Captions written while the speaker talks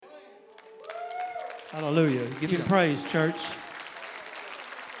Hallelujah. Give him praise, church.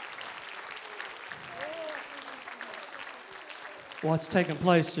 What's taking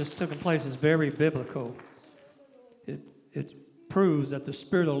place is very biblical. It proves that the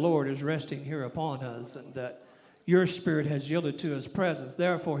Spirit of the Lord is resting here upon us and that your spirit has yielded to his presence.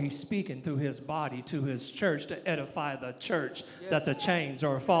 Therefore, he's speaking through his body to his church to edify the church that the chains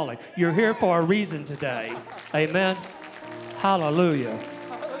are falling. You're here for a reason today. Amen. Hallelujah.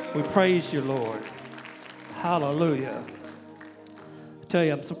 We praise you, Lord. Hallelujah. I tell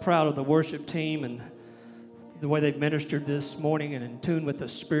you, I'm so proud of the worship team and the way they've ministered this morning and in tune with the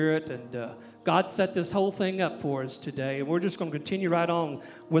Spirit. And God set this whole thing up for us today. And we're just going to continue right on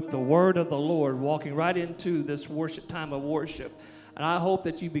with the word of the Lord, walking right into this worship time of worship. And I hope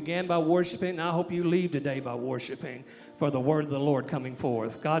that you began by worshiping, and I hope you leave today by worshiping for the word of the Lord coming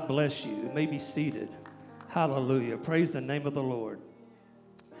forth. God bless you. You may be seated. Hallelujah. Praise the name of the Lord.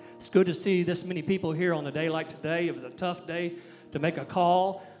 It's good to see this many people here on a day like today. It was a tough day to make a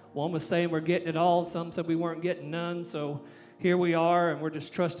call. One was saying we're getting it all. Some said we weren't getting none. So here we are, and we're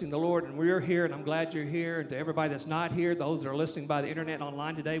just trusting the Lord, and we're here, and I'm glad you're here. And to everybody that's not here, those that are listening by the internet and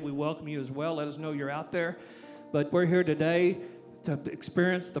online today, we welcome you as well. Let us know you're out there. But we're here today to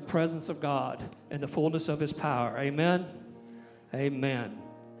experience the presence of God and the fullness of his power. Amen? Amen.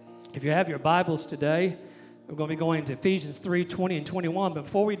 If you have your Bibles today, we're going to be going to Ephesians 3:20 and 21.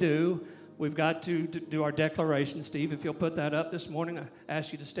 Before we do, we've got to do our declaration. Steve, if you'll put that up this morning, I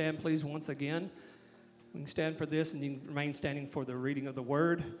ask you to stand, please, once again. We can stand for this, and you can remain standing for the reading of the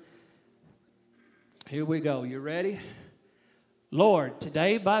word. Here we go. You ready? Lord,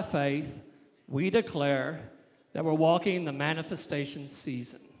 today by faith, we declare that we're walking in the manifestation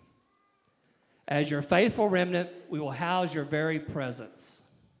season. As your faithful remnant, we will house your very presence.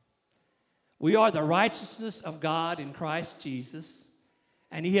 We are the righteousness of God in Christ Jesus,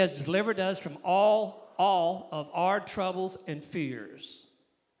 and he has delivered us from all of our troubles and fears.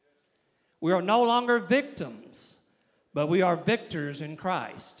 We are no longer victims, but we are victors in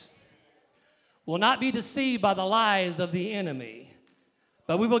Christ. We'll not be deceived by the lies of the enemy,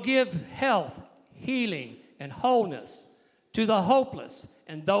 but we will give health, healing, and wholeness to the hopeless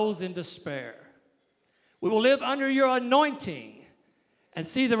and those in despair. We will live under your anointing and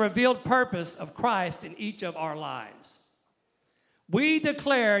see the revealed purpose of Christ in each of our lives. We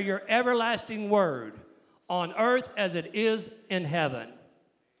declare your everlasting word on earth as it is in heaven.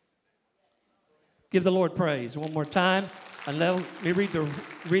 Give the Lord praise one more time. And let me read the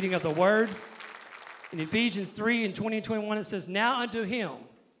reading of the word. In Ephesians 3 and 20 and 21, it says, now unto him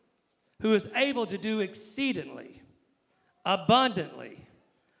who is able to do exceedingly, abundantly,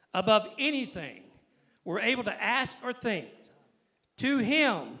 above anything we're able to ask or think, to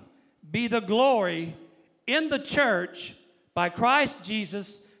him be the glory in the church by Christ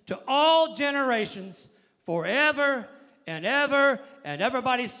Jesus to all generations forever and ever. And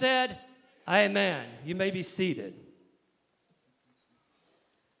everybody said, amen. You may be seated.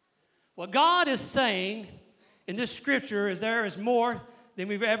 What God is saying in this scripture is there is more than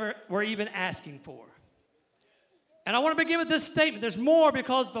we're even asking for. And I want to begin with this statement. There's more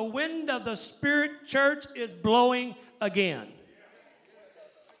because the wind of the Spirit church is blowing again.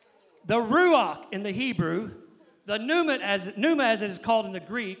 The ruach in the Hebrew, the pneuma as it is called in the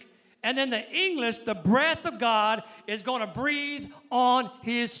Greek, and then the English, the breath of God is going to breathe on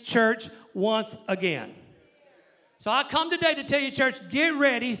his church once again. So I come today to tell you, church, get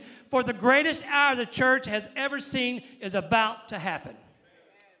ready for the greatest hour the church has ever seen is about to happen.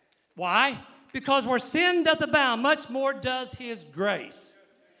 Why? Because where sin doth abound, much more does his grace.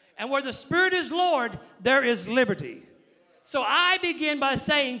 And where the Spirit is Lord, there is liberty. So I begin by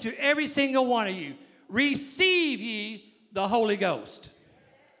saying to every single one of you, receive ye the Holy Ghost.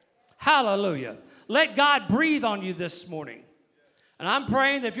 Hallelujah. Let God breathe on you this morning. And I'm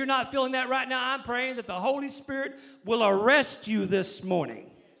praying that if you're not feeling that right now, I'm praying that the Holy Spirit will arrest you this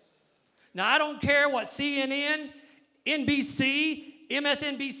morning. Now, I don't care what CNN, NBC,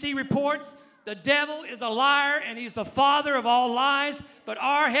 MSNBC reports. The devil is a liar, and he's the father of all lies. But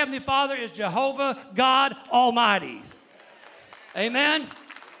our Heavenly Father is Jehovah God Almighty. Amen.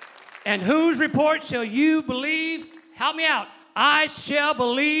 And whose report shall you believe? Help me out. I shall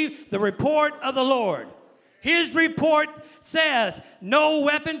believe the report of the Lord. His report says, no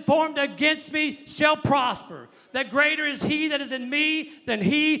weapon formed against me shall prosper. That greater is he that is in me than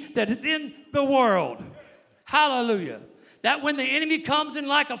he that is in the world. Hallelujah. That when the enemy comes in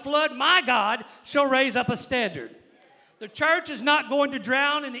like a flood, my God shall raise up a standard. The church is not going to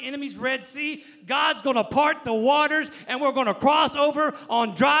drown in the enemy's Red Sea. God's going to part the waters, and we're going to cross over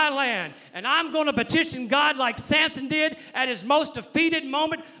on dry land. And I'm going to petition God like Samson did at his most defeated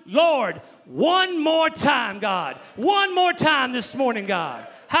moment. Lord, one more time, God. One more time this morning, God.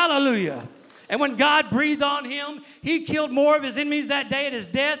 Hallelujah. And when God breathed on him, he killed more of his enemies that day at his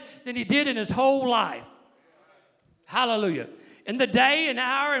death than he did in his whole life. Hallelujah. In the day and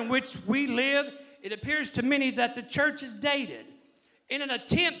hour in which we live, it appears to many that the church is dated. In an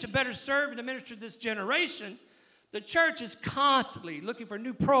attempt to better serve and administer this generation, the church is constantly looking for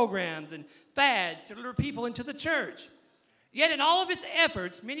new programs and fads to lure people into the church. Yet in all of its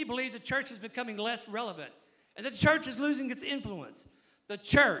efforts, many believe the church is becoming less relevant and the church is losing its influence. The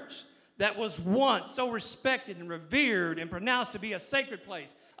church that was once so respected and revered and pronounced to be a sacred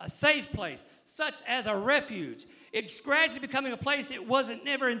place, a safe place, such as a refuge, it's gradually becoming a place it wasn't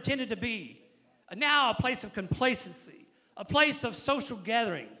never intended to be. Now a place of complacency, a place of social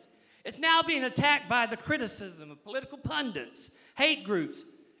gatherings. It's now being attacked by the criticism of political pundits, hate groups,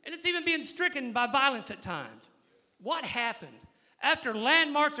 and it's even being stricken by violence at times. What happened after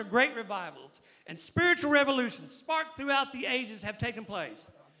landmarks of great revivals and spiritual revolutions sparked throughout the ages have taken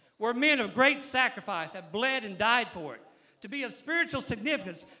place, where men of great sacrifice have bled and died for it, to be of spiritual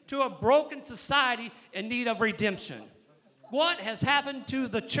significance to a broken society in need of redemption? What has happened to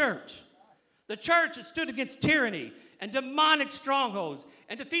the church? The church has stood against tyranny and demonic strongholds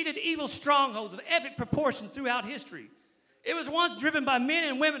and defeated evil strongholds of epic proportion throughout history. It was once driven by men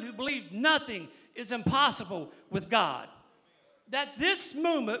and women who believed nothing is impossible with God. That this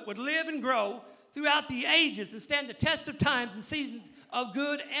movement would live and grow throughout the ages and stand the test of times and seasons of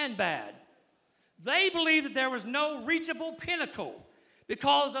good and bad. They believed that there was no reachable pinnacle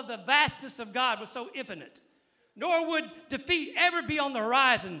because of the vastness of God was so infinite, nor would defeat ever be on the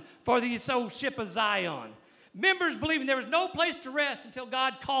horizon for the old ship of Zion. Members believing there was no place to rest until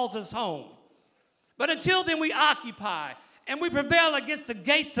God calls us home. But until then, we occupy and we prevail against the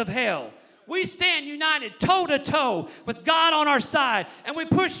gates of hell. We stand united toe to toe with God on our side, and we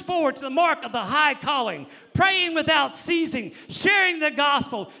push forward to the mark of the high calling, praying without ceasing, sharing the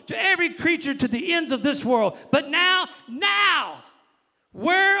gospel to every creature to the ends of this world. But now,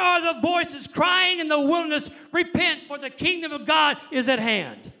 where are the voices crying in the wilderness, repent, for the kingdom of God is at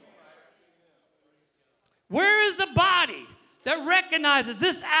hand? Where is the body that recognizes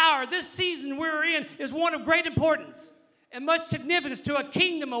this hour, this season we're in is one of great importance and much significance to a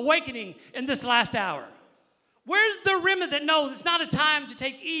kingdom awakening in this last hour? Where's the remnant that knows it's not a time to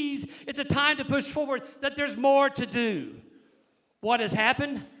take ease, it's a time to push forward, that there's more to do? What has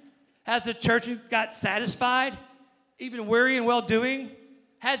happened? Has the church got satisfied, even weary and well-doing?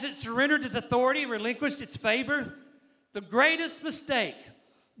 Has it surrendered its authority and relinquished its favor? The greatest mistake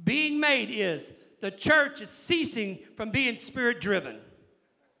being made is the church is ceasing from being spirit-driven.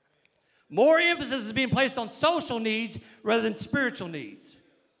 More emphasis is being placed on social needs rather than spiritual needs.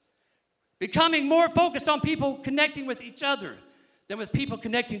 Becoming more focused on people connecting with each other than with people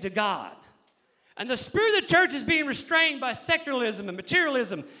connecting to God. And the spirit of the church is being restrained by secularism and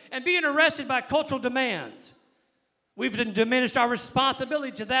materialism and being arrested by cultural demands. We've diminished our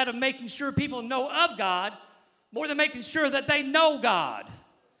responsibility to that of making sure people know of God more than making sure that they know God.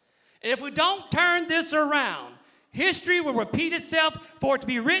 And if we don't turn this around, history will repeat itself for it to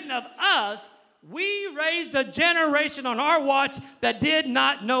be written of us. We raised a generation on our watch that did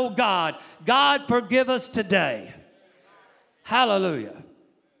not know God. God, forgive us today. Hallelujah.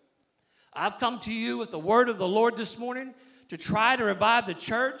 I've come to you with the word of the Lord this morning to try to revive the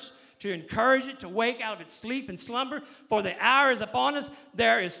church, to encourage it to wake out of its sleep and slumber, for the hour is upon us.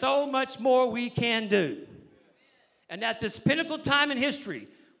 There is so much more we can do. And at this pinnacle time in history,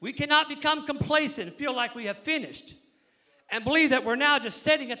 we cannot become complacent and feel like we have finished and believe that we're now just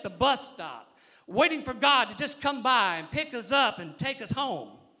sitting at the bus stop, waiting for God to just come by and pick us up and take us home.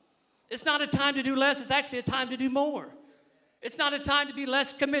 It's not a time to do less. It's actually a time to do more. It's not a time to be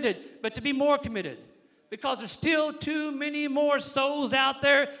less committed, but to be more committed, because there's still too many more souls out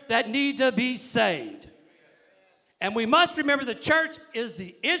there that need to be saved. And we must remember the church is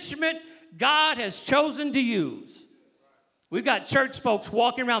the instrument God has chosen to use. We've got church folks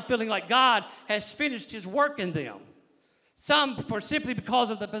walking around feeling like God has finished his work in them. Some simply because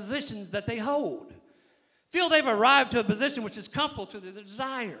of the positions that they hold. Feel they've arrived to a position which is comfortable to their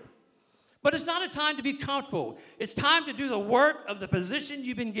desire. But it's not a time to be comfortable. It's time to do the work of the position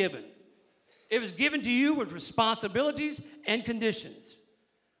you've been given. It was given to you with responsibilities and conditions.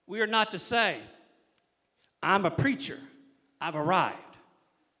 We are not to say, I'm a preacher, I've arrived.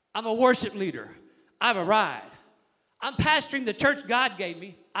 I'm a worship leader, I've arrived. I'm pastoring the church God gave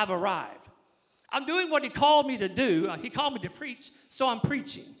me, I've arrived. I'm doing what he called me to do. He called me to preach, so I'm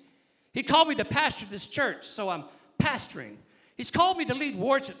preaching. He called me to pastor this church, so I'm pastoring. He's called me to lead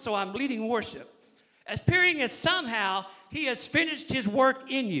worship, so I'm leading worship. Appearing as somehow he has finished his work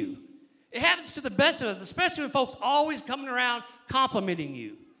in you. It happens to the best of us, especially when folks always coming around complimenting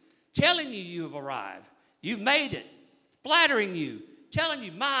you, telling you you've arrived, you've made it, flattering you, telling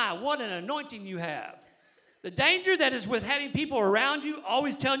you, my, what an anointing you have. The danger that is with having people around you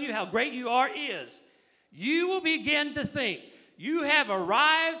always telling you how great you are is you will begin to think you have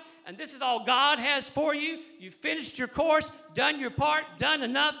arrived and this is all God has for you. You've finished your course, done your part, done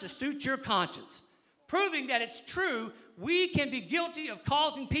enough to suit your conscience. Proving that it's true, we can be guilty of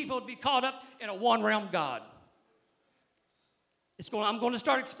causing people to be caught up in a one-realm God. I'm going to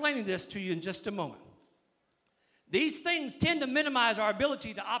start explaining this to you in just a moment. These things tend to minimize our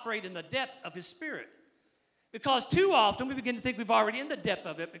ability to operate in the depth of His Spirit. Because too often we begin to think we've already in the depth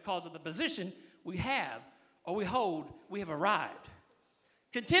of it because of the position we have or we hold, we have arrived.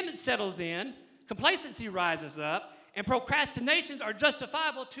 Contentment settles in, complacency rises up, and procrastinations are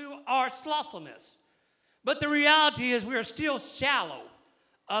justifiable to our slothfulness. But the reality is we are still shallow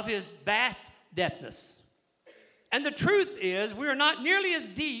of His vast depthness. And the truth is we are not nearly as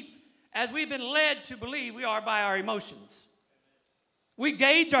deep as we've been led to believe we are by our emotions. We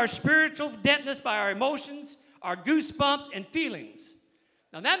gauge our spiritual depthness by our emotions, our goosebumps, and feelings.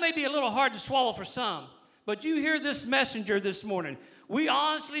 Now that may be a little hard to swallow for some, but you hear this messenger this morning. We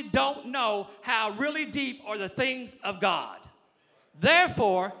honestly don't know how really deep are the things of God.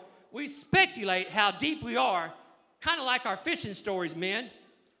 Therefore, we speculate how deep we are, kind of like our fishing stories, men.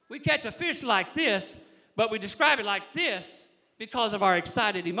 We catch a fish like this, but we describe it like this because of our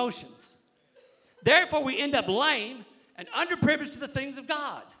excited emotions. Therefore, we end up lame and underprivileged to the things of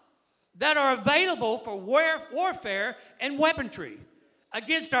God that are available for warfare and weaponry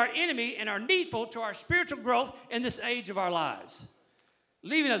against our enemy and are needful to our spiritual growth in this age of our lives,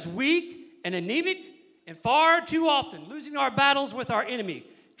 leaving us weak and anemic and far too often losing our battles with our enemy.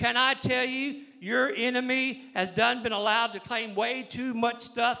 Can I tell you, your enemy has been allowed to claim way too much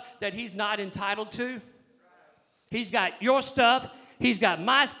stuff that he's not entitled to? He's got your stuff, he's got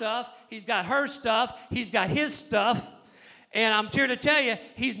my stuff, he's got her stuff, he's got his stuff. And I'm here to tell you,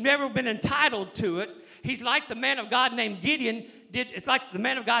 he's never been entitled to it. He's like the man of God named Gideon did. It's like the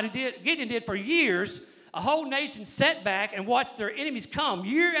man of God Gideon did for years. A whole nation sat back and watched their enemies come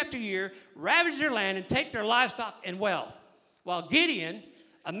year after year, ravage their land, and take their livestock and wealth. While Gideon,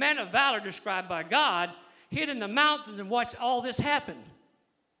 a man of valor described by God, hid in the mountains and watched all this happen.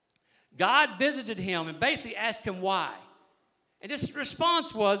 God visited him and basically asked him why. And his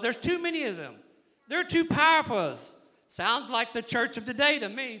response was, there's too many of them. They're too powerful for us. Sounds like the church of today to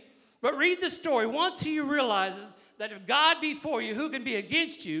me. But read the story. Once he realizes that if God be for you, who can be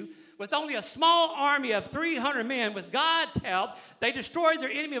against you? With only a small army of 300 men, with God's help, they destroyed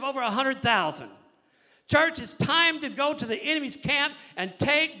their enemy of over 100,000. Church, it's time to go to the enemy's camp and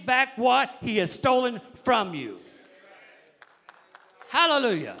take back what he has stolen from you.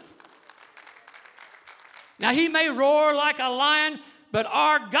 Hallelujah. Now, he may roar like a lion, but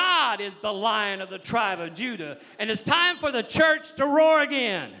our God is the Lion of the tribe of Judah. And it's time for the church to roar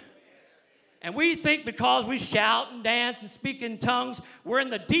again. And we think because we shout and dance and speak in tongues, we're in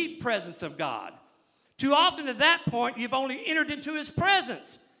the deep presence of God. Too often at that point, you've only entered into His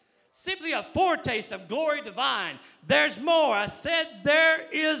presence. Simply a foretaste of glory divine. There's more. I said there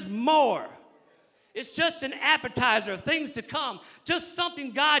is more. It's just an appetizer of things to come. Just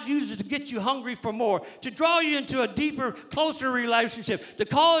something God uses to get you hungry for more, to draw you into a deeper, closer relationship, to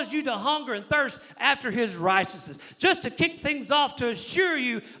cause you to hunger and thirst after His righteousness, just to kick things off, to assure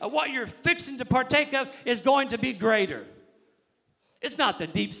you of what you're fixing to partake of is going to be greater. It's not the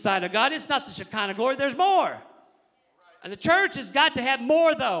deep side of God. It's not the Shekinah glory. There's more. And the church has got to have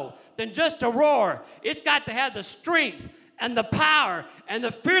more, though, than just a roar. It's got to have the strength and the power and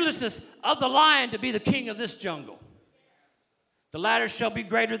the fearlessness of the lion to be the king of this jungle. The latter shall be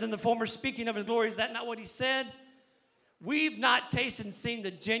greater than the former, speaking of His glory. Is that not what He said? We've not tasted and seen the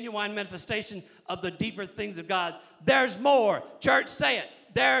genuine manifestation of the deeper things of God. There's more. Church, say it.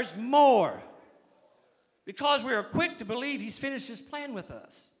 There's more. Because we are quick to believe He's finished His plan with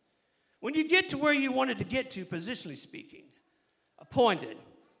us. When you get to where you wanted to get to, positionally speaking, appointed,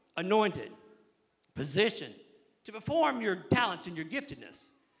 anointed, positioned, to perform your talents and your giftedness.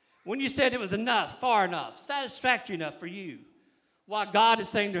 When you said it was enough, far enough, satisfactory enough for you, while God is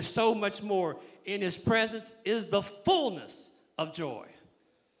saying there's so much more, in His presence is the fullness of joy.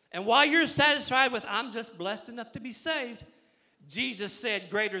 And while you're satisfied with, I'm just blessed enough to be saved, Jesus said,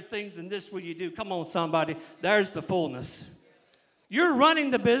 greater things than this will you do. Come on, somebody. There's the fullness. You're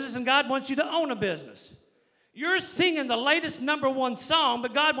running the business, and God wants you to own a business. You're singing the latest #1 song,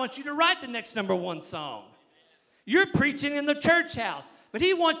 but God wants you to write the next #1 song. You're preaching in the church house, but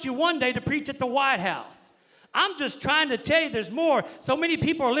He wants you one day to preach at the White House. I'm just trying to tell you there's more. So many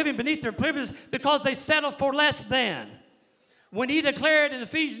people are living beneath their privileges because they settle for less than. When he declared in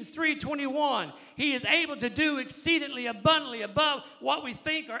Ephesians 3:21, he is able to do exceedingly abundantly above what we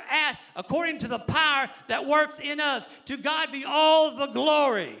think or ask according to the power that works in us. To God be all the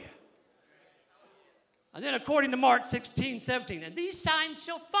glory. And then according to Mark 16:17, and these signs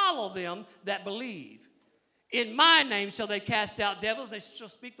shall follow them that believe. In my name shall they cast out devils, they shall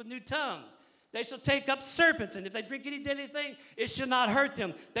speak with new tongues. They shall take up serpents, and if they drink any deadly thing, it shall not hurt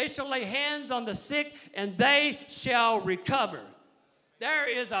them. They shall lay hands on the sick, and they shall recover. There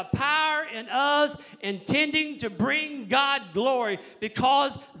is a power in us intending to bring God glory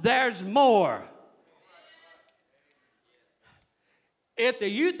because there's more. If the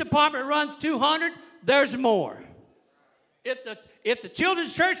youth department runs 200, there's more. If the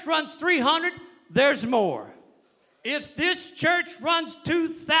children's church runs 300, there's more. If this church runs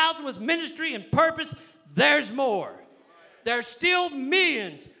 2,000 with ministry and purpose, there's more. There's still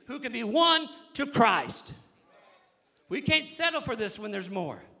millions who can be won to Christ. We can't settle for this when there's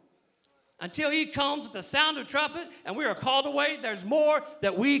more. Until he comes with the sound of trumpet and we are called away, there's more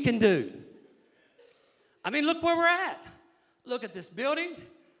that we can do. I mean, look where we're at. Look at this building.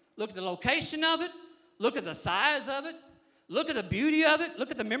 Look at the location of it. Look at the size of it. Look at the beauty of it. Look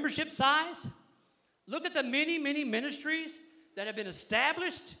at the membership size. Look at the many, many ministries that have been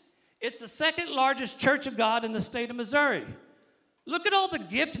established. It's the second largest church of God in the state of Missouri. Look at all the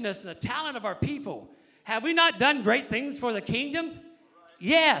giftedness and the talent of our people. Have we not done great things for the kingdom?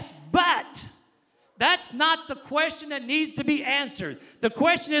 Yes, but that's not the question that needs to be answered. The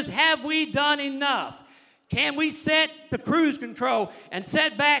question is, have we done enough? Can we set the cruise control and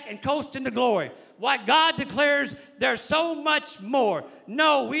set back and coast into glory? Why God declares there's so much more.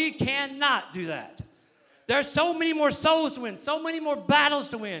 No, we cannot do that. There's so many more souls to win, so many more battles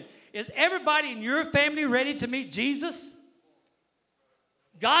to win. Is everybody in your family ready to meet Jesus?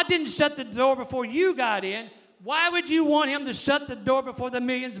 God didn't shut the door before you got in. Why would you want him to shut the door before the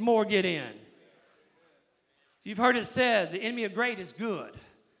millions more get in? You've heard it said, the enemy of great is good.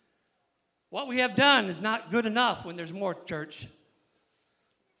 What we have done is not good enough when there's more, church.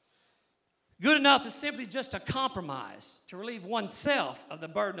 Good enough is simply just a compromise to relieve oneself of the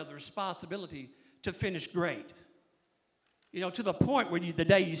burden of the responsibility to finish great. You know, to the point where the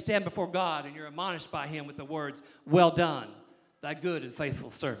day you stand before God and you're admonished by him with the words, well done, thy good and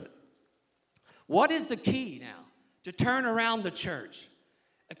faithful servant. What is the key now to turn around the church,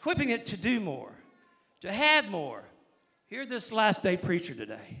 equipping it to do more, to have more? Hear this last day preacher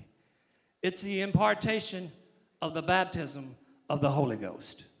today. It's the impartation of the baptism of the Holy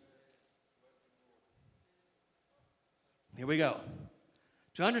Ghost. Here we go.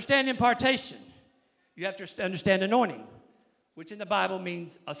 To understand impartation, you have to understand anointing, which in the Bible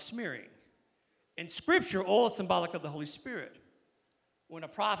means a smearing. In Scripture, oil is symbolic of the Holy Spirit. When a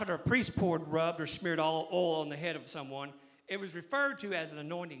prophet or a priest poured, rubbed, or smeared oil on the head of someone, it was referred to as an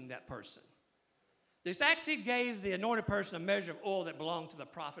anointing that person. This actually gave the anointed person a measure of oil that belonged to the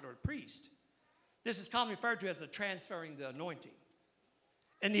prophet or the priest. This is commonly referred to as the transferring the anointing.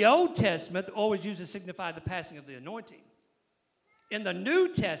 In the Old Testament, the oil was used to signify the passing of the anointing. In the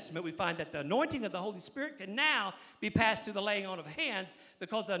New Testament, we find that the anointing of the Holy Spirit can now be passed through the laying on of hands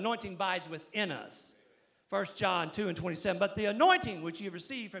because the anointing abides within us. 1 John 2:27, but the anointing which you have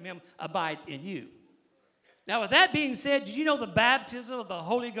received from him abides in you. Now, with that being said, did you know the baptism of the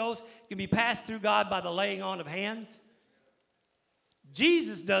Holy Ghost can be passed through God by the laying on of hands?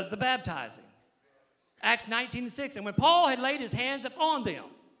 Jesus does the baptizing. Acts 19:6, and when Paul had laid his hands upon them,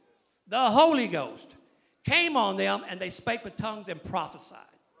 the Holy Ghost came on them, and they spake with tongues and prophesied.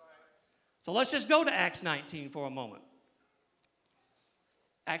 So let's just go to Acts 19 for a moment.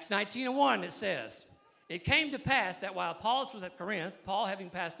 Acts 19:1, it says, it came to pass that while Apollos was at Corinth, Paul,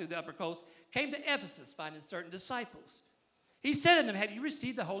 having passed through the upper coast, came to Ephesus, finding certain disciples. He said unto them, have you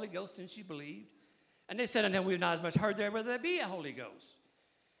received the Holy Ghost since you believed? And they said unto him, we have not as much heard there whether there be a Holy Ghost.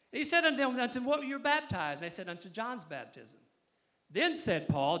 And he said unto them, unto what you were baptized? And they said, unto John's baptism. Then said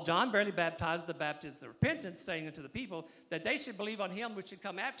Paul, John barely baptized the baptism of repentance, saying unto the people that they should believe on him which should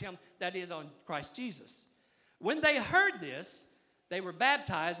come after him, that is, on Christ Jesus. When they heard this, they were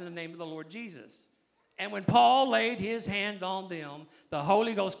baptized in the name of the Lord Jesus. And when Paul laid his hands on them, the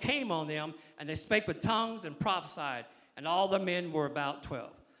Holy Ghost came on them, and they spake with tongues and prophesied, and all the men were about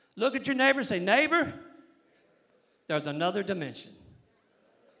 12. Look at your neighbor and say, neighbor, there's another dimension.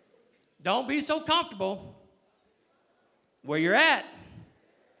 Don't be so comfortable where you're at,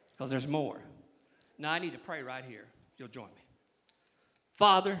 because there's more. Now, I need to pray right here. If you'll join me.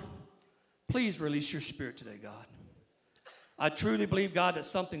 Father, please release your spirit today, God. I truly believe, God, that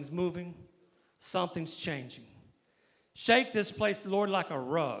something's moving. something's changing. Shake this place, Lord, like a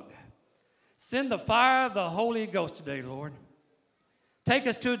rug. Send the fire of the Holy Ghost today, Lord. Take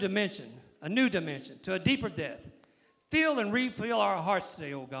us to a dimension, a new dimension, to a deeper depth. Fill and refill our hearts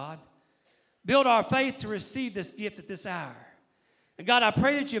today, oh God. Build our faith to receive this gift at this hour. And God, I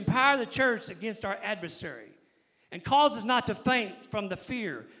pray that you empower the church against our adversary and cause us not to faint from the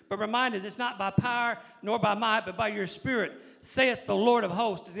fear, but remind us it's not by power nor by might, but by your Spirit, saith the Lord of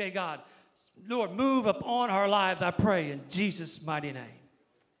hosts today, God. Lord, move upon our lives, I pray, in Jesus' mighty name.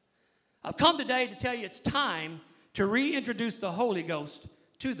 I've come today to tell you it's time to reintroduce the Holy Ghost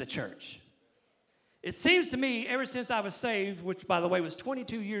to the church. It seems to me, ever since I was saved, which, by the way, was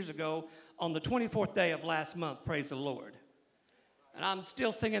 22 years ago, on the 24th day of last month, praise the Lord. And I'm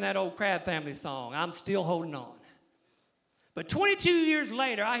still singing that old Crab Family song. I'm still holding on. But 22 years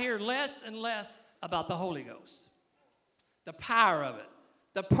later, I hear less and less about the Holy Ghost, the power of it,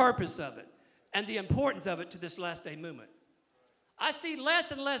 the purpose of it, and the importance of it to this last day movement. I see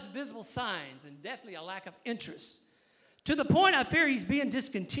less and less visible signs and definitely a lack of interest, to the point I fear he's being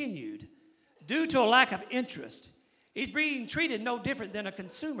discontinued due to a lack of interest. He's being treated no different than a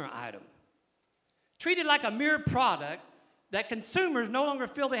consumer item, treated like a mere product that consumers no longer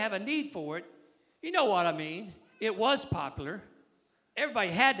feel they have a need for it. You know what I mean. It was popular. Everybody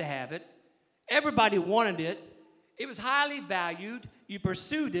had to have it. Everybody wanted it. It was highly valued. You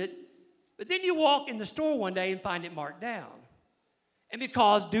pursued it. But then you walk in the store one day and find it marked down. And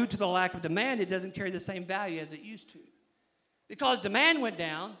because due to the lack of demand, it doesn't carry the same value as it used to. Because demand went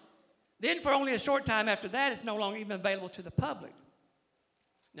down, then for only a short time after that, it's no longer even available to the public.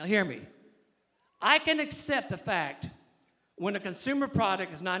 Now hear me. I can accept the fact when a consumer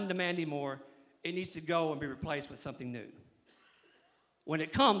product is not in demand anymore, it needs to go and be replaced with something new when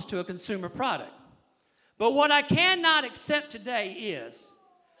it comes to a consumer product. But what I cannot accept today is,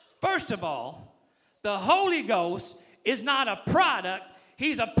 first of all, the Holy Ghost is not a product.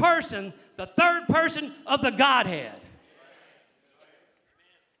 He's a person, the third person of the Godhead.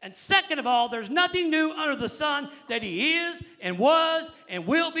 And second of all, there's nothing new under the sun that he is and was and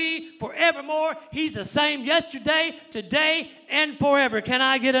will be forevermore. He's the same yesterday, today, and forever. Can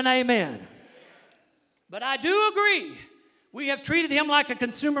I get an amen? But I do agree, we have treated him like a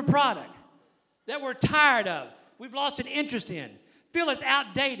consumer product that we're tired of. We've lost an interest in. Feel it's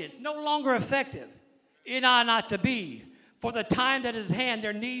outdated. It's no longer effective. It ought not to be. For the time that is at hand,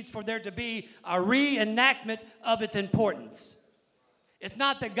 there needs for there to be a reenactment of its importance. It's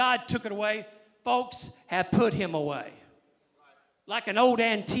not that God took it away. Folks have put him away. Like an old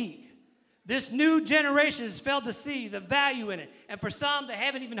antique. This new generation has failed to see the value in it. And for some, they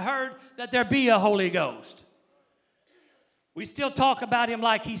haven't even heard that there be a Holy Ghost. We still talk about him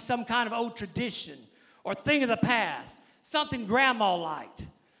like he's some kind of old tradition or thing of the past, something grandma liked.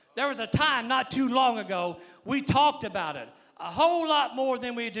 There was a time not too long ago we talked about it a whole lot more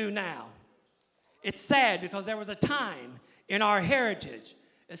than we do now. It's sad because there was a time in our heritage,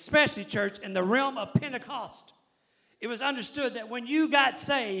 especially church, in the realm of Pentecost, it was understood that when you got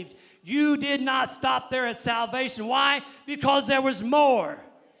saved, you did not stop there at salvation. Why? Because there was more.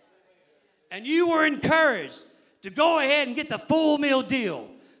 And you were encouraged to go ahead and get the full meal deal,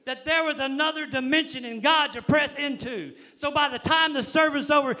 that there was another dimension in God to press into. So by the time the service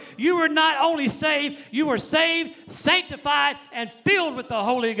was over, you were not only saved, you were saved, sanctified, and filled with the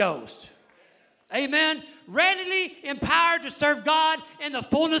Holy Ghost. Amen. Readily empowered to serve God in the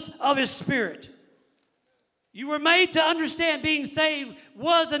fullness of his Spirit. You were made to understand being saved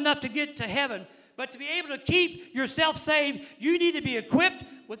was enough to get to heaven. But to be able to keep yourself saved, you need to be equipped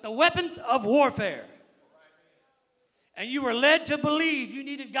with the weapons of warfare. And you were led to believe you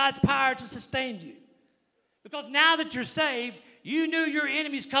needed God's power to sustain you. Because now that you're saved, you knew your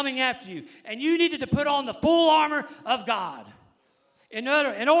enemy's coming after you. And you needed to put on the full armor of God in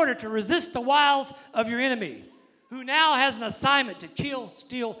order to resist the wiles of your enemy, who now has an assignment to kill,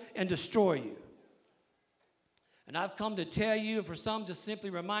 steal, and destroy you. And I've come to tell you, and for some to simply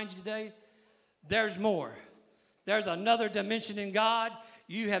remind you today, there's more. There's another dimension in God.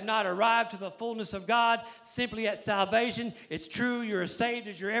 You have not arrived to the fullness of God simply at salvation. It's true, you're as saved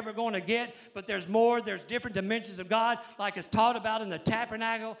as you're ever going to get, but there's more. There's different dimensions of God, like it's taught about in the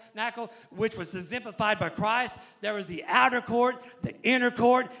tabernacle, which was exemplified by Christ. There was the outer court, the inner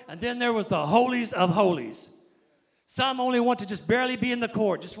court, and then there was the holies of holies. Some only want to just barely be in the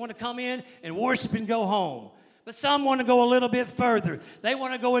court, just want to come in and worship and go home. But some want to go a little bit further. They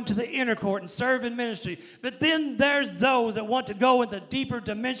want to go into the inner court and serve in ministry. But then there's those that want to go in the deeper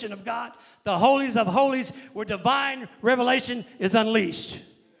dimension of God, the holies of holies, where divine revelation is unleashed.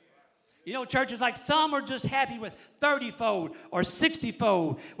 You know, churches like some are just happy with 30-fold or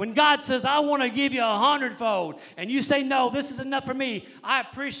 60-fold. When God says, I want to give you 100-fold, and you say, no, this is enough for me, I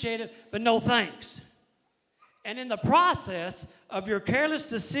appreciate it, but no thanks. And in the process of your careless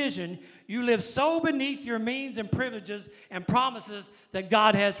decision, you live so beneath your means and privileges and promises that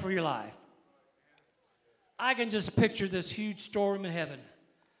God has for your life. I can just picture this huge storeroom in heaven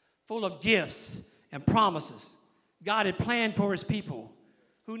full of gifts and promises God had planned for his people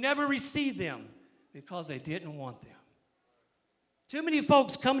who never received them because they didn't want them. Too many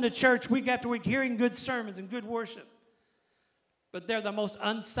folks come to church week after week hearing good sermons and good worship, but they're the most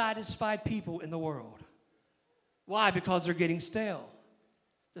unsatisfied people in the world. Why? Because they're getting stale.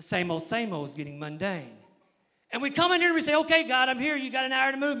 The same old is getting mundane. And we come in here and we say, okay, God, I'm here. You got an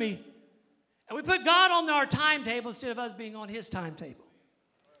hour to move me. And we put God on our timetable instead of us being on his timetable.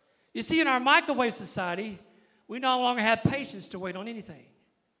 You see, in our microwave society, we no longer have patience to wait on anything.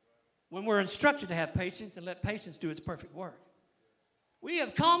 When we're instructed to have patience and let patience do its perfect work. We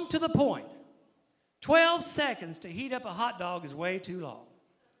have come to the point, 12 seconds to heat up a hot dog is way too long.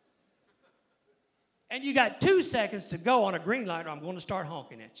 And you got 2 seconds to go on a green light or I'm going to start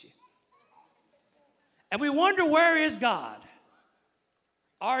honking at you. And we wonder, where is God?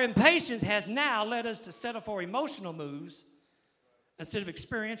 Our impatience has now led us to settle for emotional moves instead of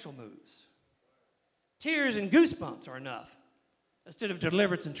experiential moves. Tears and goosebumps are enough instead of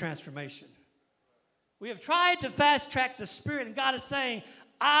deliverance and transformation. We have tried to fast track the Spirit, and God is saying,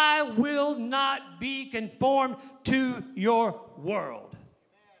 I will not be conformed to your world.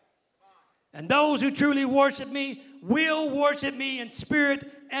 And those who truly worship me will worship me in spirit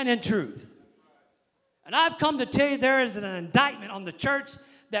and in truth. And I've come to tell you there is an indictment on the church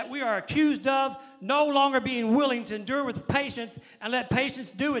that we are accused of no longer being willing to endure with patience and let patience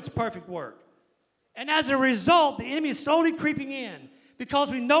do its perfect work. And as a result, the enemy is slowly creeping in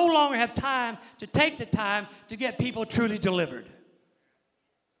because we no longer have time to take the time to get people truly delivered.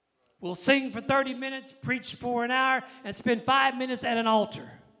 We'll sing for 30 minutes, preach for an hour, and spend 5 minutes at an altar.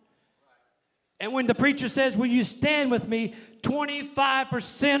 And when the preacher says, will you stand with me,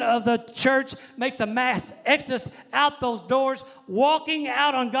 25% of the church makes a mass exodus out those doors, walking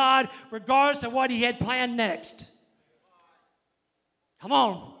out on God regardless of what he had planned next. Come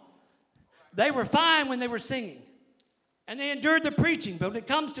on. They were fine when they were singing. And they endured the preaching. But when it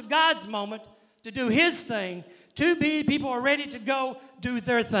comes to God's moment to do his thing, people are ready to go do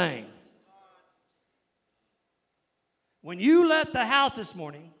their thing. When you left the house this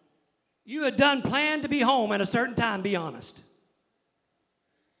morning, you had planned to be home at a certain time, be honest.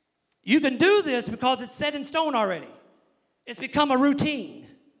 You can do this because it's set in stone already. It's become a routine.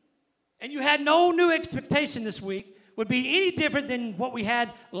 And you had no new expectation this week would be any different than what we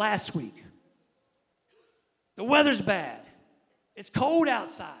had last week. The weather's bad. It's cold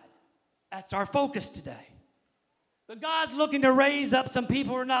outside. That's our focus today. But God's looking to raise up some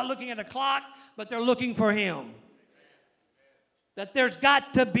people who are not looking at a clock, but they're looking for him. That there's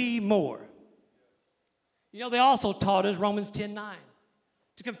got to be more. You know, they also taught us Romans 10:9.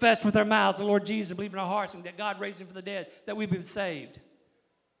 To confess with our mouths the Lord Jesus and believe in our hearts and that God raised him from the dead, that we've been saved.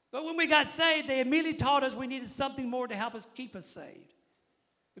 But when we got saved, they immediately taught us we needed something more to help us keep us saved.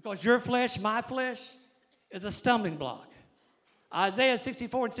 Because your flesh, my flesh, is a stumbling block. Isaiah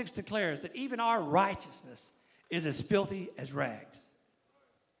 64:6 declares that even our righteousness is as filthy as rags.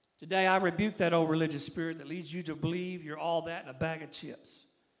 Today I rebuke that old religious spirit that leads you to believe you're all that in a bag of chips.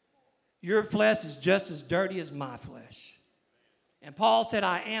 Your flesh is just as dirty as my flesh. And Paul said,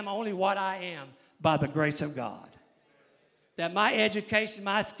 I am only what I am by the grace of God. That my education,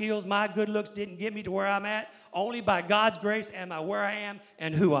 my skills, my good looks didn't get me to where I'm at. Only by God's grace am I where I am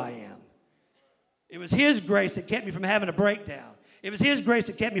and who I am. It was his grace that kept me from having a breakdown. It was his grace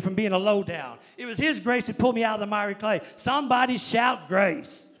that kept me from being a low down. It was his grace that pulled me out of the miry clay. Somebody shout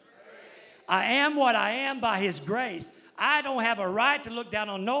grace. I am what I am by his grace. I don't have a right to look down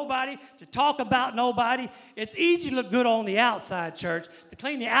on nobody, to talk about nobody. It's easy to look good on the outside, church, to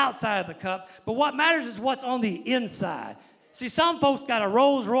clean the outside of the cup. But what matters is what's on the inside. See, some folks got a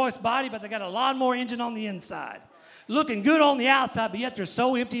Rolls Royce body, but they got a lawnmower engine on the inside. Looking good on the outside, but yet they're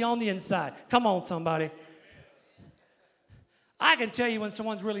so empty on the inside. Come on, somebody. I can tell you when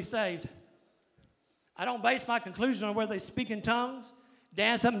someone's really saved. I don't base my conclusion on whether they speak in tongues,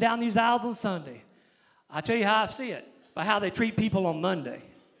 dance up and down these aisles on Sunday. I tell you how I see it, by how they treat people on Monday.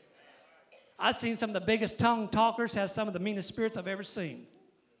 I've seen some of the biggest tongue talkers have some of the meanest spirits I've ever seen.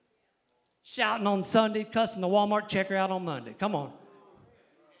 Shouting on Sunday, cussing the Walmart checker out on Monday. Come on.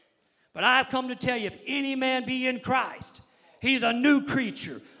 But I've come to tell you, if any man be in Christ, he's a new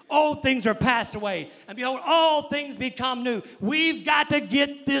creature. Old things are passed away, and behold, all things become new. We've got to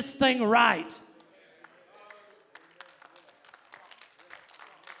get this thing right.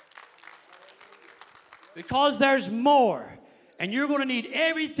 Because there's more. And you're going to need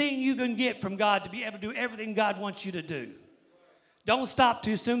everything you can get from God to be able to do everything God wants you to do. Don't stop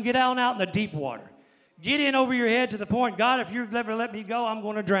too soon. Get on out in the deep water. Get in over your head to the point, God, if you never let me go, I'm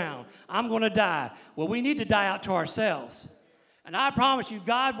going to drown. I'm going to die. Well, we need to die out to ourselves. And I promise you,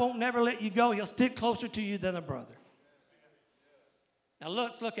 God won't never let you go. He'll stick closer to you than a brother. Now,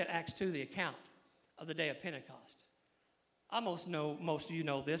 let's look at Acts 2, the account of the day of Pentecost. I most of you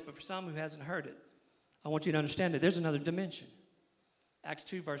know this, but for some who hasn't heard it, I want you to understand that there's another dimension. Acts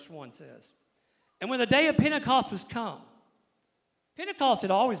 2, verse 1 says, and when the day of Pentecost was come, Pentecost had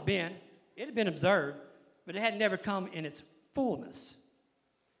always been, it had been observed, but it had never come in its fullness.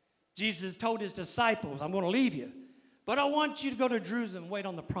 Jesus told his disciples, I'm going to leave you, but I want you to go to Jerusalem and wait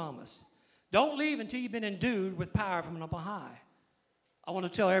on the promise. Don't leave until you've been endued with power from up high. I want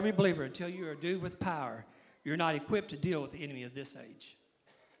to tell every believer, until you are endued with power, you're not equipped to deal with the enemy of this age.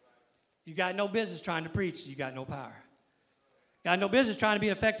 You got no business trying to preach, you got no power. Got no business trying to be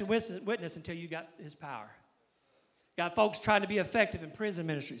an effective witness until you got his power. Got folks trying to be effective in prison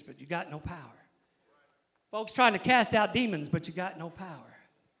ministries, but you got no power. Folks trying to cast out demons, but you got no power.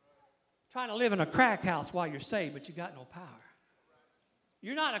 Trying to live in a crack house while you're saved, but you got no power.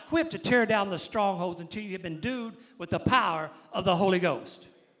 You're not equipped to tear down the strongholds until you have been endued with the power of the Holy Ghost.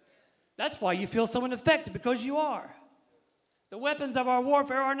 That's why you feel so ineffective, because you are. The weapons of our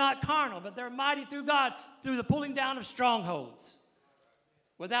warfare are not carnal, but they're mighty through God, through the pulling down of strongholds.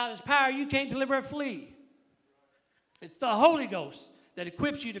 Without his power, you can't deliver a flea. It's the Holy Ghost that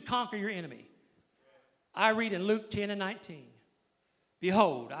equips you to conquer your enemy. I read in Luke 10 and 19,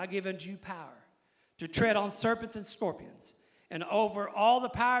 behold, I give unto you power to tread on serpents and scorpions, and over all the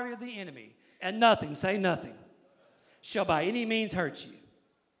power of the enemy, and nothing, say nothing, shall by any means hurt you.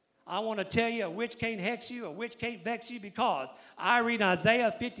 I want to tell you, a witch can't hex you, a witch can't vex you, because I read in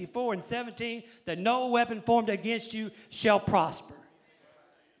Isaiah 54 and 17 that no weapon formed against you shall prosper.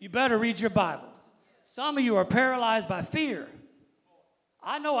 You better read your Bible. Some of you are paralyzed by fear.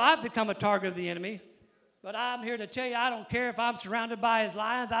 I know I've become a target of the enemy, but I'm here to tell you, I don't care if I'm surrounded by his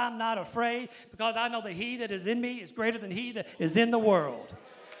lions. I'm not afraid, because I know that he that is in me is greater than he that is in the world.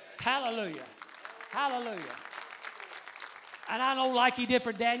 Hallelujah. Hallelujah. And I know, like he did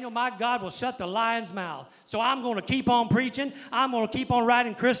for Daniel, my God will shut the lion's mouth. So I'm going to keep on preaching. I'm going to keep on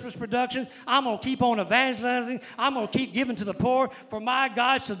writing Christmas productions. I'm going to keep on evangelizing. I'm going to keep giving to the poor, for my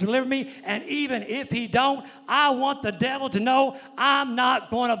God shall deliver me. And even if he don't, I want the devil to know I'm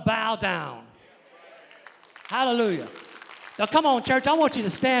not going to bow down. Hallelujah. Now, come on, church. I want you to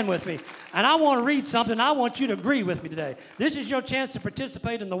stand with me. And I want to read something. I want you to agree with me today. This is your chance to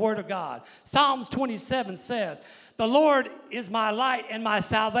participate in the Word of God. Psalms 27 says, the Lord is my light and my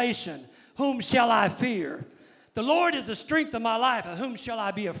salvation. Whom shall I fear? The Lord is the strength of my life. Of whom shall I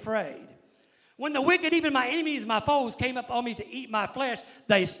be afraid? When the wicked, even my enemies, my foes, came up on me to eat my flesh,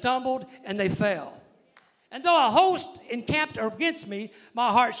 they stumbled and they fell. And though a host encamped against me,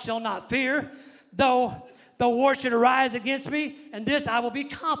 my heart shall not fear. Though the war should arise against me, and this I will be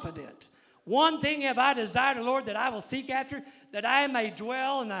confident. One thing have I desired, the Lord, that I will seek after, that I may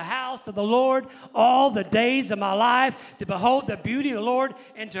dwell in the house of the Lord all the days of my life, to behold the beauty of the Lord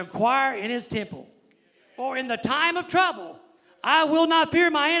and to inquire in his temple. For in the time of trouble, I will not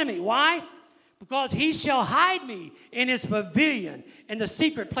fear my enemy. Why? Because he shall hide me in his pavilion. In the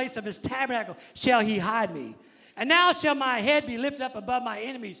secret place of his tabernacle shall he hide me. And now shall my head be lifted up above my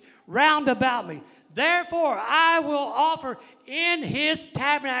enemies round about me. Therefore, I will offer in his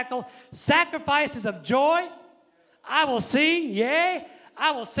tabernacle sacrifices of joy. I will sing, yea,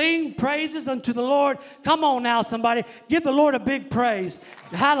 I will sing praises unto the Lord. Come on now, somebody. Give the Lord a big praise.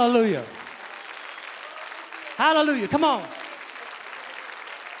 Hallelujah. Hallelujah. Come on.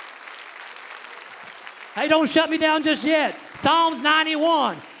 Hey, don't shut me down just yet. Psalms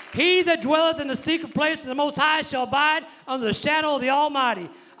 91. He that dwelleth in the secret place of the Most High shall abide under the shadow of the Almighty.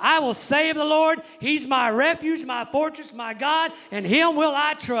 I will say of the Lord, he's my refuge, my fortress, my God, and him will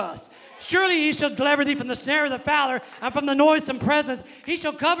I trust. Surely he shall deliver thee from the snare of the fowler and from the noisome presence. He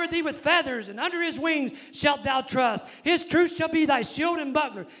shall cover thee with feathers, and under his wings shalt thou trust. His truth shall be thy shield and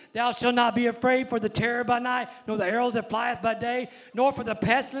buckler. Thou shalt not be afraid for the terror by night, nor the arrows that flieth by day, nor for the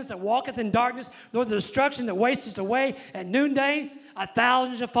pestilence that walketh in darkness, nor the destruction that wasteth away at noonday.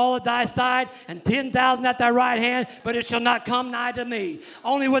 1,000 shall fall at thy side, and 10,000 at thy right hand, but it shall not come nigh to me.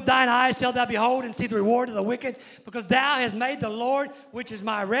 Only with thine eyes shalt thou behold and see the reward of the wicked, because thou hast made the Lord, which is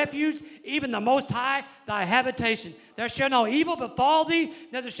my refuge, even the Most High, thy habitation. There shall no evil befall thee,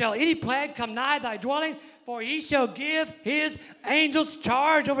 neither shall any plague come nigh thy dwelling, for he shall give his angels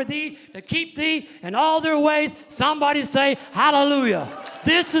charge over thee to keep thee in all their ways. Somebody say, hallelujah.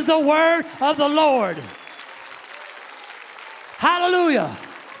 This is the word of the Lord. Hallelujah.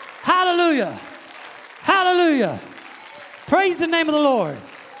 Hallelujah. Hallelujah. Praise the name of the Lord.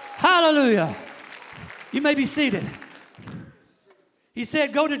 Hallelujah. You may be seated. He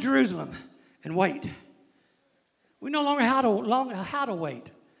said, go to Jerusalem and wait. We no longer how to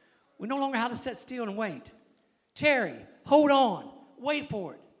wait. We no longer how to sit still and wait. Tarry, hold on, wait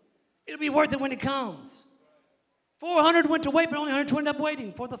for it. It'll be worth it when it comes. 400 went to wait, but only 120 ended up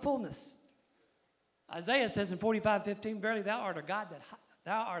waiting for the fullness. Isaiah says in 45:15, verily thou art a God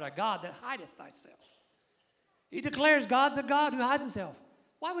that hideth thyself. He declares God's a God who hides himself.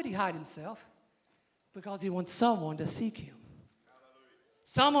 Why would he hide himself? Because he wants someone to seek him.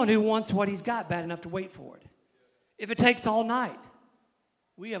 Someone who wants what he's got bad enough to wait for it. If it takes all night,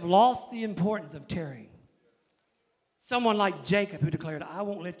 we have lost the importance of tarrying. Someone like Jacob who declared, I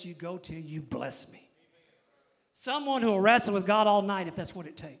won't let you go till you bless me. Someone who will wrestle with God all night if that's what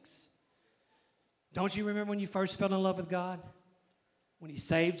it takes. Don't you remember when you first fell in love with God? When he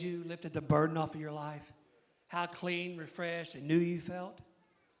saved you, lifted the burden off of your life? How clean, refreshed, and new you felt?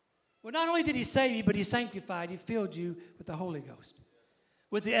 Well, not only did he save you, but he sanctified you, filled you with the Holy Ghost,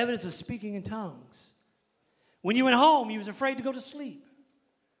 with the evidence of speaking in tongues. When you went home, you was afraid to go to sleep,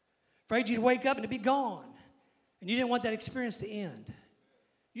 afraid you'd wake up and it'd be gone, and you didn't want that experience to end.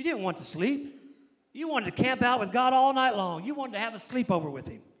 You didn't want to sleep. You wanted to camp out with God all night long. You wanted to have a sleepover with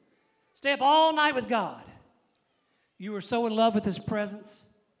him. Stay up all night with God. You were so in love with his presence.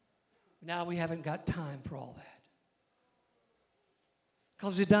 Now we haven't got time for all that.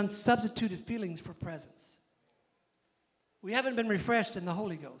 Because we've done substituted feelings for presence. We haven't been refreshed in the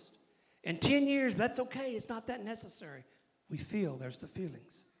Holy Ghost. In 10 years, that's okay. It's not that necessary. We feel there's the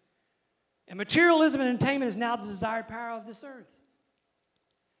feelings. And materialism and entertainment is now the desired power of this earth.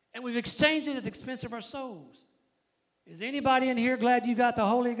 And we've exchanged it at the expense of our souls. Is anybody in here glad you got the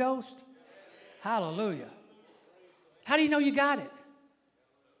Holy Ghost? Hallelujah. How do you know you got it?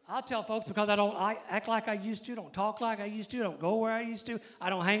 I'll tell folks because I act like I used to, don't talk like I used to, don't go where I used to, I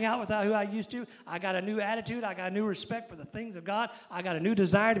don't hang out with who I used to. I got a new attitude. I got a new respect for the things of God. I got a new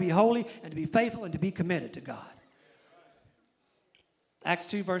desire to be holy and to be faithful and to be committed to God. Acts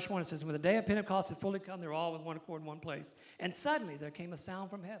 2 verse 1, it says, when the day of Pentecost had fully come, they were all with one accord in one place. And suddenly there came a sound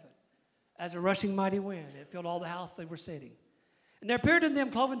from heaven as a rushing mighty wind. It filled all the house they were sitting. And there appeared in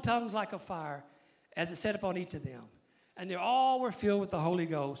them cloven tongues like a fire, as it set upon each of them. And they all were filled with the Holy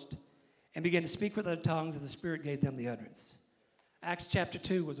Ghost and began to speak with other tongues, and the Spirit gave them the utterance. Acts chapter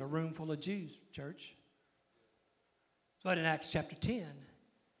 2 was a room full of Jews, church. But in Acts chapter 10,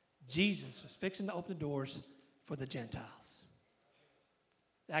 Jesus was fixing to open the doors for the Gentiles.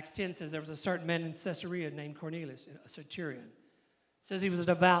 Acts 10 says there was a certain man in Caesarea named Cornelius, a centurion. It says he was a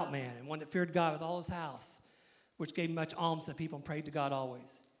devout man and one that feared God with all his house, which gave much alms to the people and prayed to God always.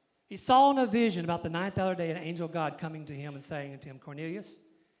 He saw in a vision about the 9th hour day an angel of God coming to him and saying unto him, Cornelius.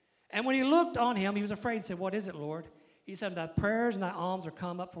 And when he looked on him, he was afraid and said, what is it, Lord? He said, thy prayers and thy alms are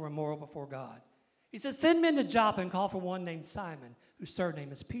come up for memorial before God. He said, send men to Joppa and call for one named Simon, whose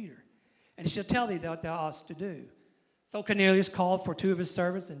surname is Peter. And he shall tell thee what thou oughtest to do. So Cornelius called for 2 of his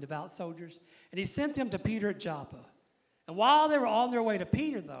servants and devout soldiers, and he sent them to Peter at Joppa. And while they were on their way to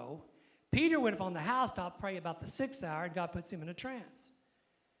Peter, though, Peter went up on the housetop to pray about the 6th hour, and God puts him in a trance.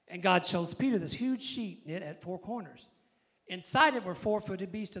 And God shows Peter this huge sheet knit at 4 corners. Inside it were 4-footed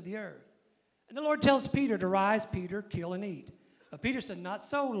beasts of the earth. And the Lord tells Peter to rise, Peter, kill and eat. But Peter said, not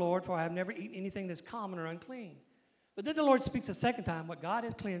so, Lord, for I have never eaten anything that's common or unclean. But then the Lord speaks a second time, what God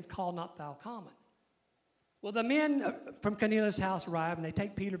has cleansed, call not thou common. Well, the men from Cornelius' house arrive, and they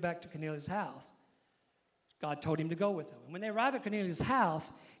take Peter back to Cornelius' house. God told him to go with them. And when they arrive at Cornelius' house,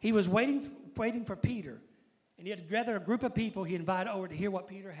 he was waiting for Peter. And he had gathered a group of people he invited over to hear what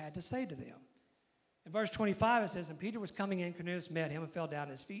Peter had to say to them. In verse 25, it says, and Peter was coming in, Cornelius met him and fell down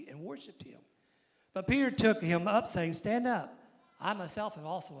at his feet and worshipped him. But Peter took him up, saying, stand up. I myself am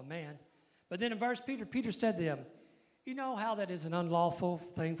also a man. But then in verse Peter said to them, you know how that is an unlawful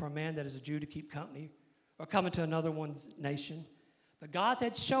thing for a man that is a Jew to keep company or come into another one's nation? But God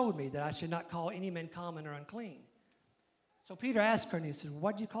had showed me that I should not call any man common or unclean. So Peter asked Cornelius,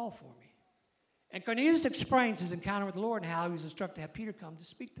 what did you call for me? And Cornelius explains his encounter with the Lord and how he was instructed to have Peter come to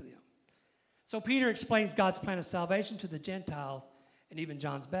speak to them. So Peter explains God's plan of salvation to the Gentiles and even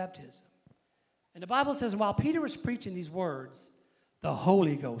John's baptism. And the Bible says, while Peter was preaching these words, the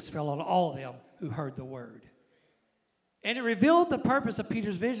Holy Ghost fell on all of them who heard the word. And it revealed the purpose of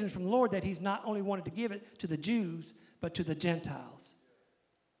Peter's visions from the Lord, that he's not only wanted to give it to the Jews, but to the Gentiles.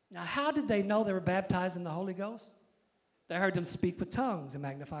 Now, how did they know they were baptized in the Holy Ghost? They heard them speak with tongues and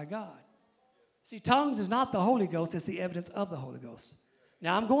magnify God. See, tongues is not the Holy Ghost, it's the evidence of the Holy Ghost.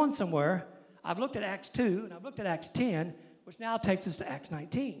 Now, I'm going somewhere. I've looked at Acts 2, and I've looked at Acts 10, which now takes us to Acts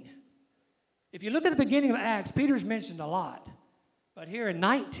 19. If you look at the beginning of Acts, Peter's mentioned a lot. But here in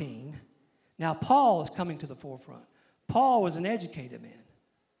 19, now Paul is coming to the forefront. Paul was an educated man.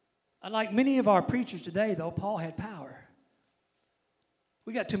 Unlike many of our preachers today, though, Paul had power.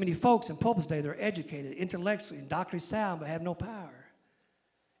 We got too many folks in pulpits today that are educated, intellectually, and doctrinally sound, but have no power.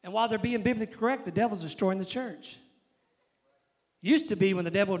 And while they're being biblically correct, the devil's destroying the church. Used to be when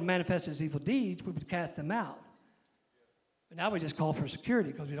the devil would manifest his evil deeds, we would cast them out. But now we just call for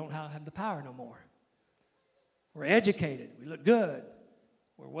security because we don't have the power no more. We're educated. We look good.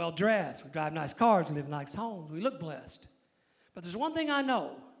 We're well dressed. We drive nice cars. We live in nice homes. We look blessed. But there's one thing I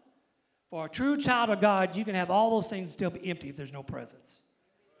know. For a true child of God, you can have all those things and still be empty if there's no presence.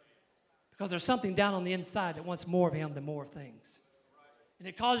 Because there's something down on the inside that wants more of him than more of things. And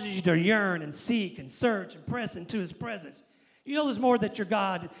it causes you to yearn and seek and search and press into his presence. You know there's more, that your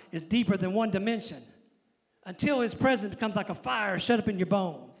God is deeper than one dimension, until his presence becomes like a fire shut up in your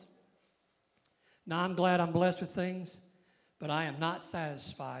bones. Now, I'm glad I'm blessed with things, but I am not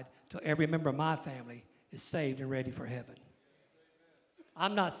satisfied till every member of my family is saved and ready for heaven.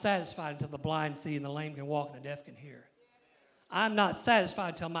 I'm not satisfied until the blind see and the lame can walk and the deaf can hear. I'm not satisfied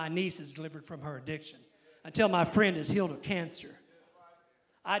until my niece is delivered from her addiction, until my friend is healed of cancer.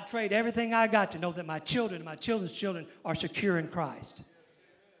 I'd trade everything I got to know that my children and my children's children are secure in Christ.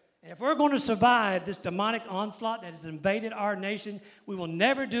 And if we're going to survive this demonic onslaught that has invaded our nation, we will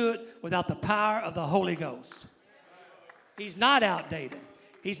never do it without the power of the Holy Ghost. He's not outdated.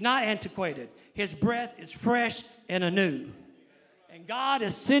 He's not antiquated. His breath is fresh and anew. And God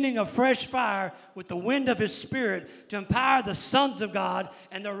is sending a fresh fire with the wind of his Spirit to empower the sons of God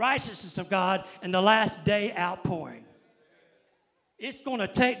and the righteousness of God in the last day outpouring. It's going to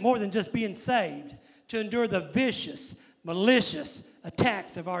take more than just being saved to endure the vicious, malicious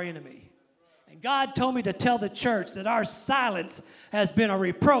attacks of our enemy. And God told me to tell the church that our silence has been a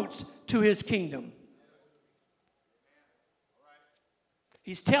reproach to his kingdom.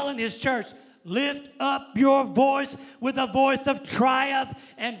 He's telling his church, lift up your voice with a voice of triumph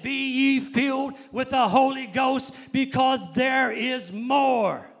and be ye filled with the Holy Ghost, because there is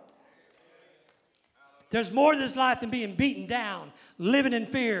more. There's more to this life than being beaten down, living in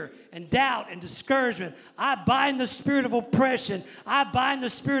fear and doubt and discouragement. I bind the spirit of oppression. I bind the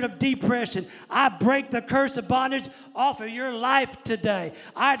spirit of depression. I break the curse of bondage off of your life today.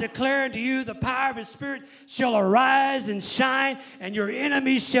 I declare unto you the power of his Spirit shall arise and shine, and your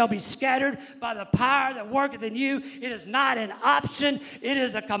enemies shall be scattered by the power that worketh in you. It is not an option. It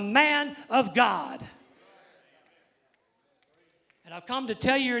is a command of God. And I've come to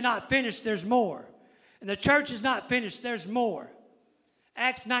tell you, you're not finished. There's more. And the church is not finished. There's more.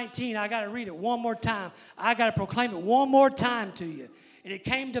 Acts 19, I got to read it one more time. I got to proclaim it one more time to you. And it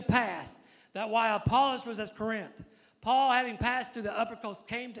came to pass that while Apollos was at Corinth, Paul, having passed through the upper coast,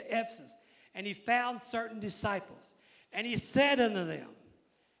 came to Ephesus, and he found certain disciples. And he said unto them,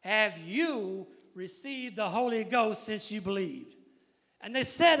 have you received the Holy Ghost since you believed? And they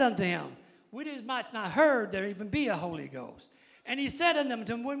said unto him, we did much not heard there even be a Holy Ghost. And he said unto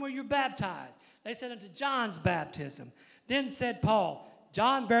them, when were you baptized? They said unto John's baptism. Then said Paul,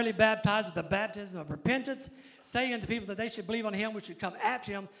 John verily baptized with the baptism of repentance, saying unto people that they should believe on him which should come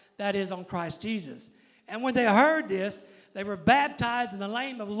after him, that is, on Christ Jesus. And when they heard this, they were baptized in the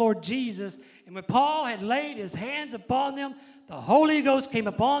name of the Lord Jesus. And when Paul had laid his hands upon them, the Holy Ghost came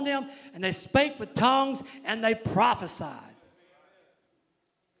upon them, and they spake with tongues, and they prophesied.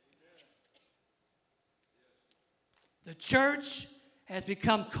 The church has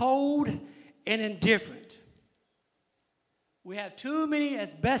become cold and indifferent. We have too many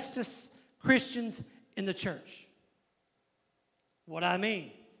asbestos Christians in the church. What I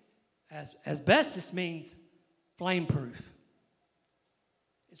mean, asbestos means flame-proof.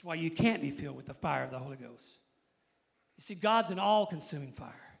 It's why you can't be filled with the fire of the Holy Ghost. You see, God's an all-consuming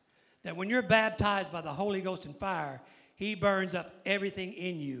fire. That when you're baptized by the Holy Ghost in fire, he burns up everything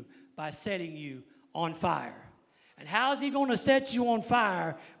in you by setting you on fire. And how is he going to set you on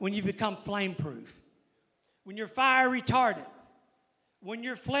fire when you become flame-proof? When you're fire retardant, when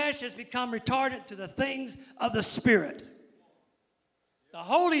your flesh has become retardant to the things of the Spirit. The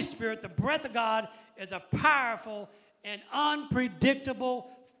Holy Spirit, the breath of God, is a powerful and unpredictable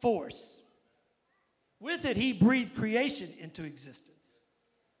force. With it, he breathed creation into existence.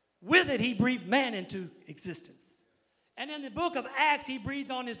 With it, he breathed man into existence. And in the book of Acts, he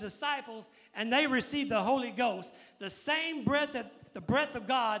breathed on his disciples, and they received the Holy Ghost. The same breath, the breath of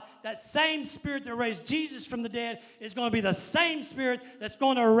God, that same Spirit that raised Jesus from the dead is going to be the same Spirit that's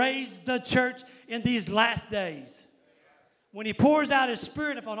going to raise the church in these last days. When he pours out his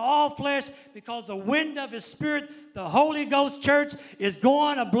Spirit upon all flesh, because the wind of his Spirit, the Holy Ghost church, is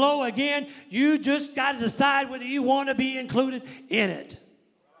going to blow again. You just got to decide whether you want to be included in it.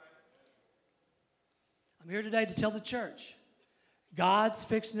 I'm here today to tell the church, God's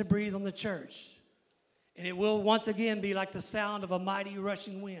fixing to breathe on the church. And it will once again be like the sound of a mighty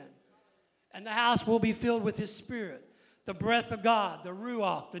rushing wind. And the house will be filled with his Spirit, the breath of God, the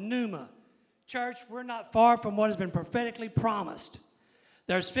Ruach, the Pneuma. Church, we're not far from what has been prophetically promised.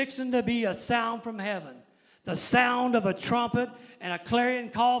 There's fixing to be a sound from heaven, the sound of a trumpet and a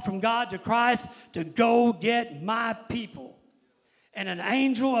clarion call from God to Christ to go get my people. And an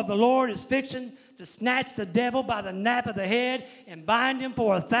angel of the Lord is fixing to snatch the devil by the nape of the head and bind him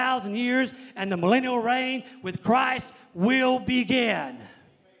for 1,000 years, and the millennial reign with Christ will begin.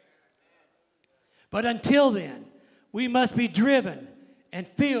 But until then, we must be driven and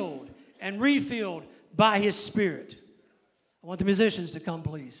filled and refilled by his Spirit. I want the musicians to come,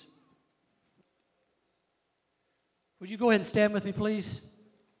 please. Would you go ahead and stand with me, please?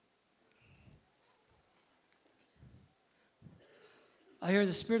 I hear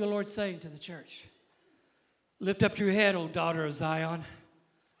the Spirit of the Lord saying to the church, lift up your head, O daughter of Zion.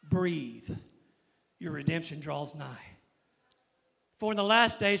 Breathe. Your redemption draws nigh. For in the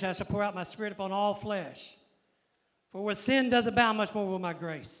last days I shall pour out my Spirit upon all flesh. For where sin doth abound, much more will my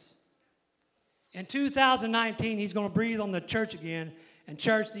grace. In 2019, he's going to breathe on the church again. And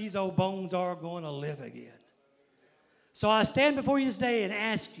church, these old bones are going to live again. So I stand before you this day and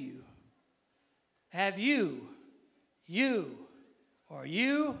ask you, have you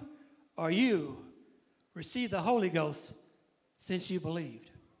received the Holy Ghost since you believed?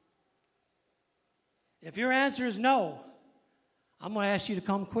 If your answer is no, I'm going to ask you to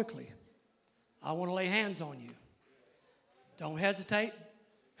come quickly. I want to lay hands on you. Don't hesitate.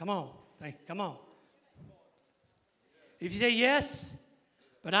 Come on. Come on. If you say yes,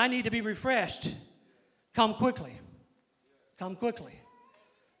 but I need to be refreshed, come quickly. Come quickly.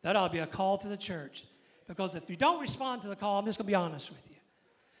 That ought to be a call to the church. Because if you don't respond to the call, I'm just going to be honest with you,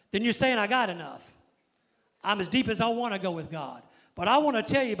 then you're saying, I got enough. I'm as deep as I want to go with God. But I want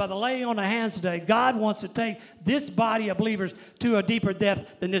to tell you, by the laying on of hands today, God wants to take this body of believers to a deeper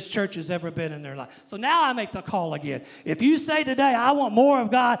depth than this church has ever been in their life. So now I make the call again. If you say today, I want more of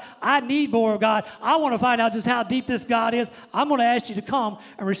God, I need more of God, I want to find out just how deep this God is, I'm going to ask you to come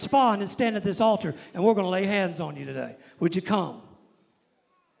and respond and stand at this altar, and we're going to lay hands on you today. Would you come?